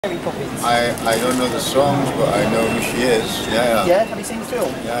I don't know the songs, but I know who she is. Yeah. Yeah? Have you seen the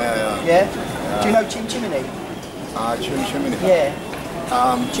film? Yeah. Yeah? Do you know Chim Chimney? Chim Chimney. Yeah.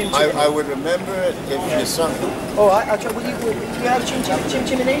 Chim Chimney. I would remember it if you sung it. All right. I'll try. Will you know Chim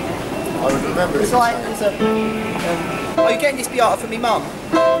Chimney? I would remember it. It's like there's a. Oh, you're getting this Beata for me mum,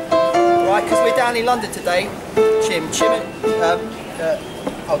 right? Because we're down in London today. Chim.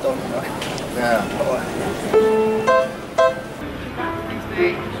 Hold on. Right. Yeah. All right.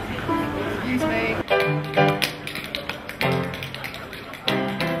 Excuse me.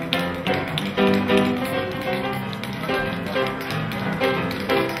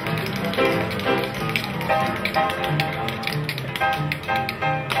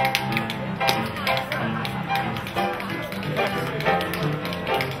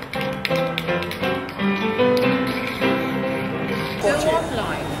 Go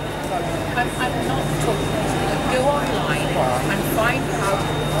online. I'm not talking. Go online and find out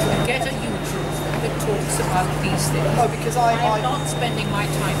and get a YouTube that talks about these things. No, because I'm not spending my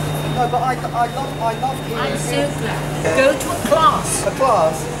time with you. No, but I love hearing. I'm so glad. Go to a class. A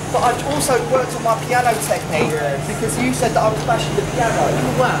class. But I've also worked on my piano technique because you said that I was bashing the piano.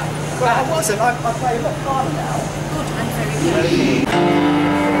 You were. Well, I wasn't. I play a lot harder now. Good. I'm very good.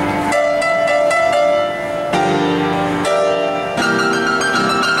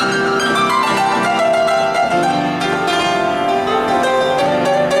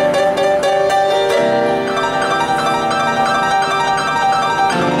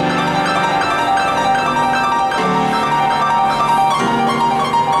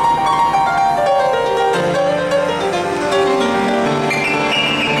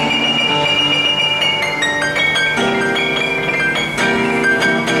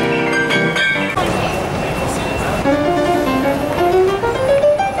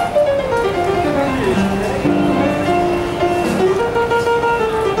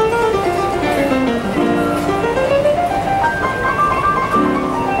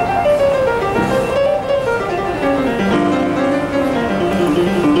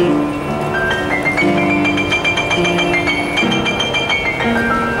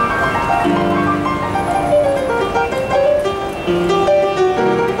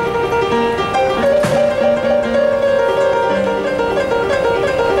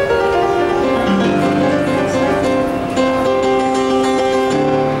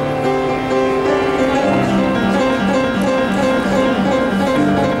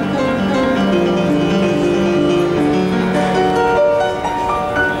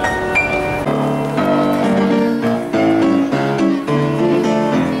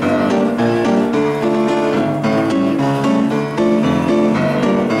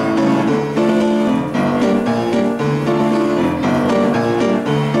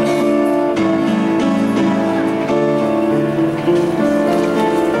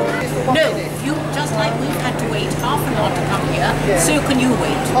 So can you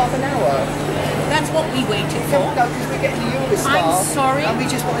wait? Half an hour. That's what we waited for. No, because we're getting the Eurostar. I'm sorry. And we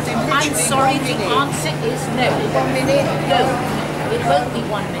just want to do literally I'm sorry, 1 the minute. answer is no. 1 minute? No. It won't be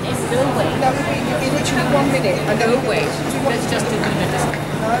 1 minute. Go away. No, it'll be literally 1 minute. And Go away. Let's just do this.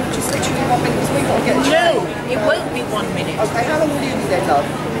 No, just literally 1 minute because we've got to get a No, train. it won't be 1 minute. Okay, how long will you be there, love?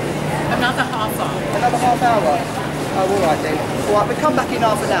 Another half hour. Another half hour? Oh, all right then. All right, we'll come back in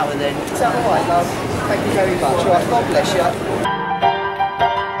half an hour then. Is that all right, love? Thank you very much. All right, God bless you.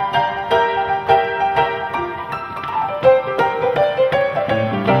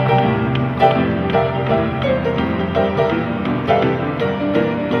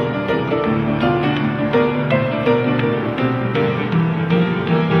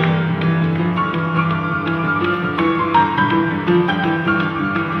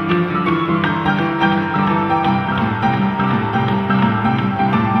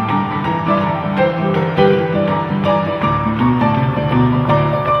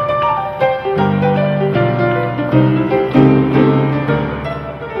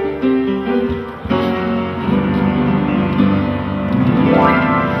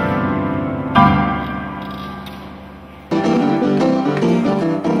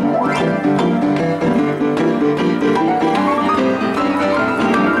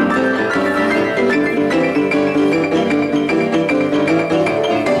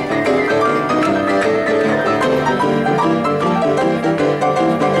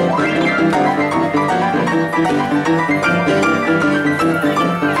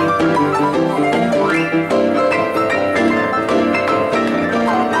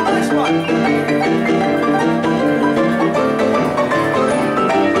 Nice one.